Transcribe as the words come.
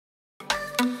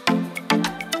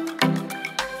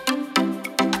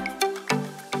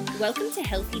Welcome to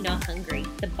Healthy Not Hungry,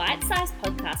 the bite-sized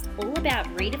podcast all about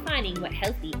redefining what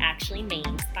healthy actually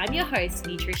means. I'm your host,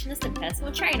 nutritionist and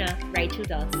personal trainer, Rachel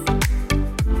Doss.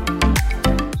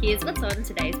 Here's what's on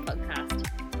today's podcast.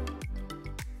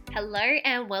 Hello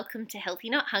and welcome to Healthy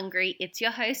Not Hungry. It's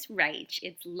your host, Rach.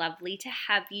 It's lovely to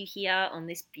have you here on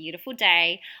this beautiful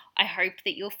day. I hope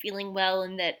that you're feeling well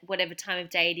and that whatever time of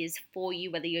day it is for you,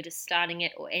 whether you're just starting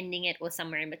it or ending it or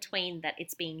somewhere in between, that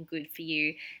it's been good for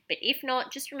you. But if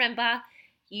not, just remember,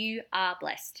 you are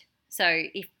blessed. So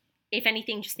if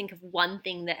anything, just think of one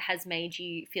thing that has made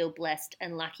you feel blessed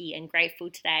and lucky and grateful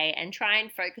today and try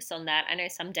and focus on that. I know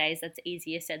some days that's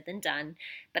easier said than done,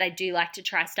 but I do like to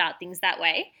try start things that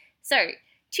way. So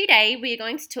today we are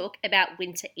going to talk about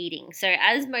winter eating. So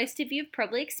as most of you have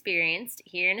probably experienced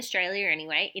here in Australia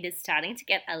anyway, it is starting to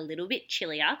get a little bit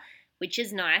chillier, which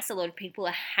is nice. A lot of people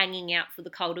are hanging out for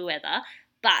the colder weather.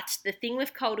 But the thing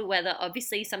with colder weather,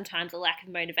 obviously sometimes a lack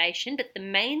of motivation, but the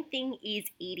main thing is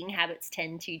eating habits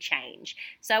tend to change.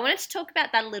 So I wanted to talk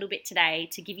about that a little bit today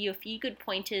to give you a few good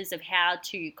pointers of how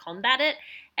to combat it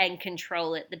and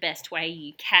control it the best way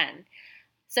you can.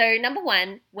 So number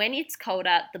one, when it's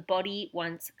colder, the body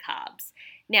wants carbs.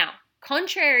 Now,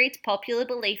 contrary to popular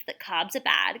belief that carbs are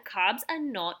bad, carbs are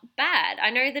not bad. I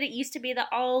know that it used to be that,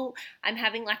 I'm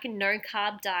having like a no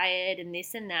carb diet and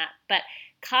this and that, but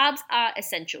carbs are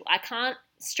essential. I can't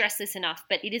stress this enough,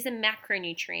 but it is a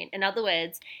macronutrient. In other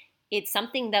words, it's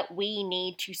something that we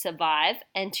need to survive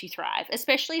and to thrive,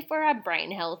 especially for our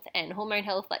brain health and hormone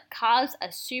health. Like carbs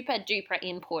are super duper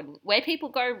important. Where people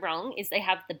go wrong is they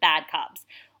have the bad carbs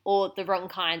or the wrong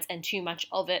kinds and too much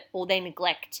of it, or they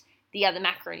neglect the other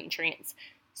macronutrients.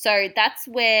 So that's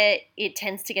where it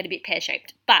tends to get a bit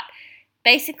pear-shaped. But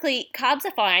basically, carbs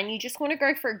are fine. You just want to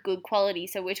go for a good quality.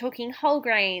 So we're talking whole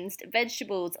grains,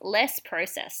 vegetables, less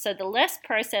processed. So the less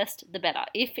processed, the better.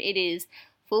 If it is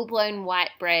full-blown white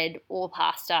bread or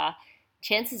pasta,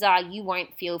 chances are you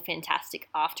won't feel fantastic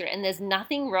after it. And there's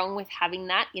nothing wrong with having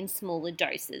that in smaller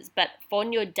doses. But for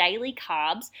your daily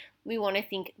carbs, we want to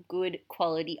think good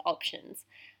quality options.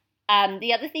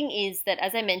 The other thing is that,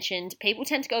 as I mentioned, people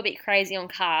tend to go a bit crazy on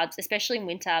carbs, especially in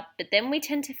winter, but then we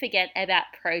tend to forget about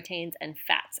proteins and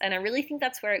fats. And I really think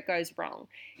that's where it goes wrong.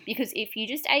 Because if you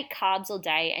just ate carbs all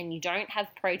day and you don't have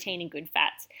protein and good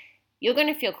fats, you're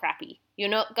going to feel crappy. You're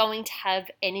not going to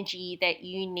have energy that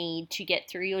you need to get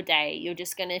through your day. You're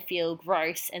just going to feel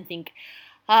gross and think,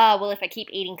 well, if I keep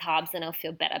eating carbs, then I'll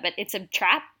feel better. But it's a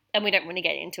trap and we don't want to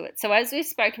get into it. So as we've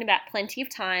spoken about plenty of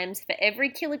times, for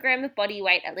every kilogram of body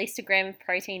weight, at least a gram of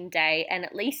protein a day and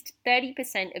at least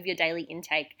 30% of your daily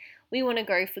intake, we want to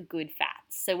go for good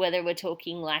fats. So whether we're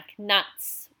talking like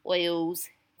nuts, oils,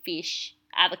 fish,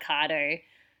 avocado,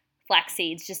 flax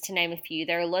seeds, just to name a few.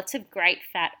 There are lots of great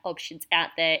fat options out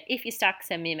there. If you're stuck,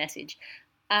 send me a message.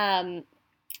 The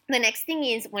next thing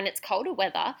is when it's colder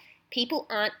weather, people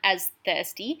aren't as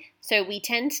thirsty, so we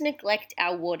tend to neglect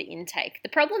our water intake. The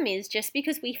problem is just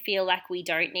because we feel like we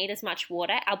don't need as much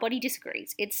water, our body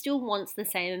disagrees. It still wants the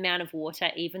same amount of water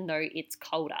even though it's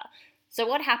colder. So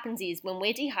what happens is when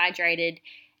we're dehydrated,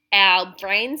 our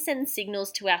brain sends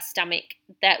signals to our stomach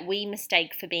that we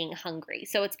mistake for being hungry.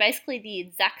 So it's basically the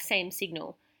exact same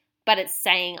signal, but it's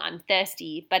saying I'm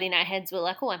thirsty, but in our heads we're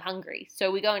like, I'm hungry. So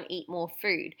we go and eat more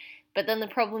food. But then the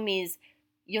problem is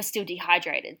you're still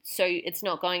dehydrated, so it's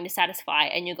not going to satisfy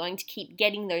and you're going to keep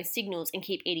getting those signals and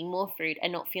keep eating more food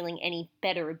and not feeling any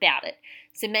better about it.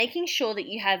 So making sure that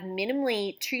you have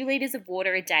minimally 2 liters of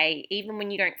water a day, even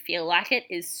when you don't feel like it,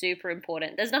 is super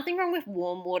important. There's nothing wrong with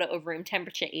warm water or room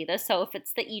temperature either. So if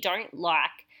it's that you don't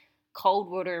like cold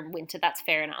water in winter, that's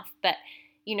fair enough. But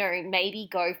maybe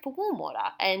go for warm water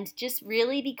and just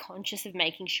really be conscious of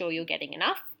making sure you're getting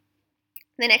enough.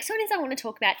 The next one I want to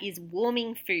talk about is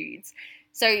warming foods.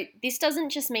 So this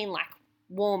doesn't just mean like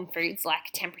warm foods,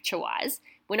 like temperature-wise.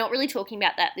 We're not really talking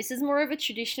about that. This is more of a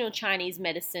traditional Chinese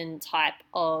medicine type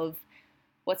of,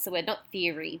 not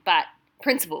theory, but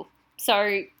principle.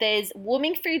 So there's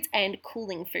warming foods and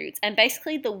cooling foods. And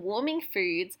basically the warming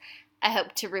foods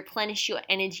help to replenish your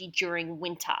energy during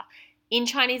winter. In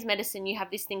Chinese medicine, you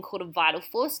have this thing called a vital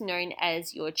force known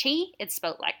as your qi. It's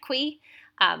spelled like qui,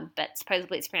 but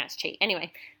supposedly it's pronounced qi.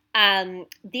 Anyway,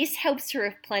 this helps to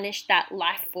replenish that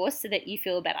life force so that you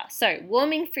feel better. So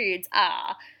warming foods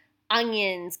are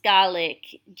onions,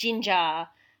 garlic, ginger,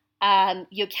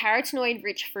 your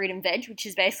carotenoid-rich fruit and veg, which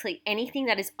is basically anything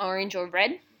that is orange or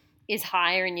red is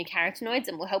higher in your carotenoids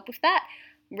and will help with that.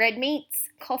 Red meats,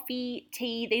 coffee,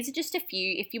 tea, these are just a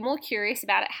few. If you're more curious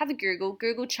about it, have a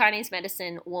Google Chinese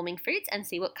medicine warming foods and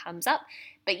see what comes up.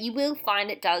 But you will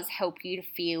find it does help you to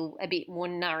feel a bit more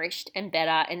nourished and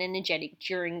better and energetic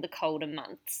during the colder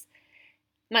months.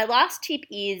 My last tip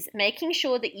is making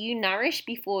sure that you nourish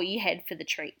before you head for the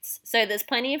treats. So there's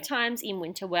plenty of times in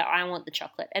winter where I want the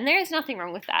chocolate, and there is nothing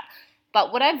wrong with that.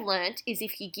 But what I've learned is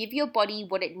if you give your body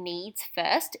what it needs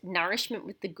first, nourishment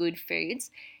with the good foods,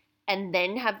 and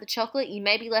then have the chocolate, you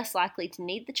may be less likely to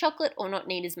need the chocolate or not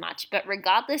need as much. But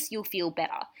regardless, you'll feel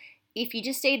better. If you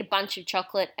just eat a bunch of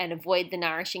chocolate and avoid the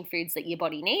nourishing foods that your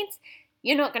body needs,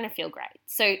 you're not going to feel great.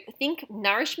 So think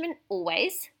nourishment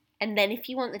always. And then if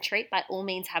you want the treat, by all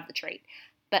means have the treat.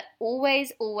 But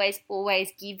always, always,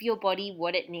 always give your body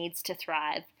what it needs to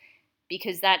thrive,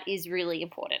 because that is really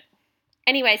important.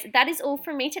 Anyways, that is all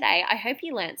from me today. I hope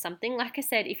you learned something. Like I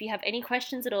said, if you have any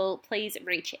questions at all, please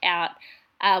reach out.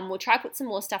 We'll try to put some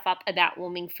more stuff up about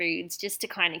warming foods just to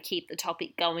kind of keep the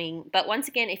topic going. But once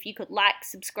again, if you could like,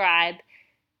 subscribe,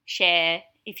 share,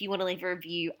 if you want to leave a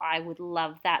review, I would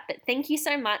love that. But thank you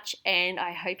so much, and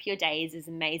I hope your day is as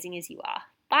amazing as you are.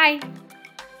 Bye.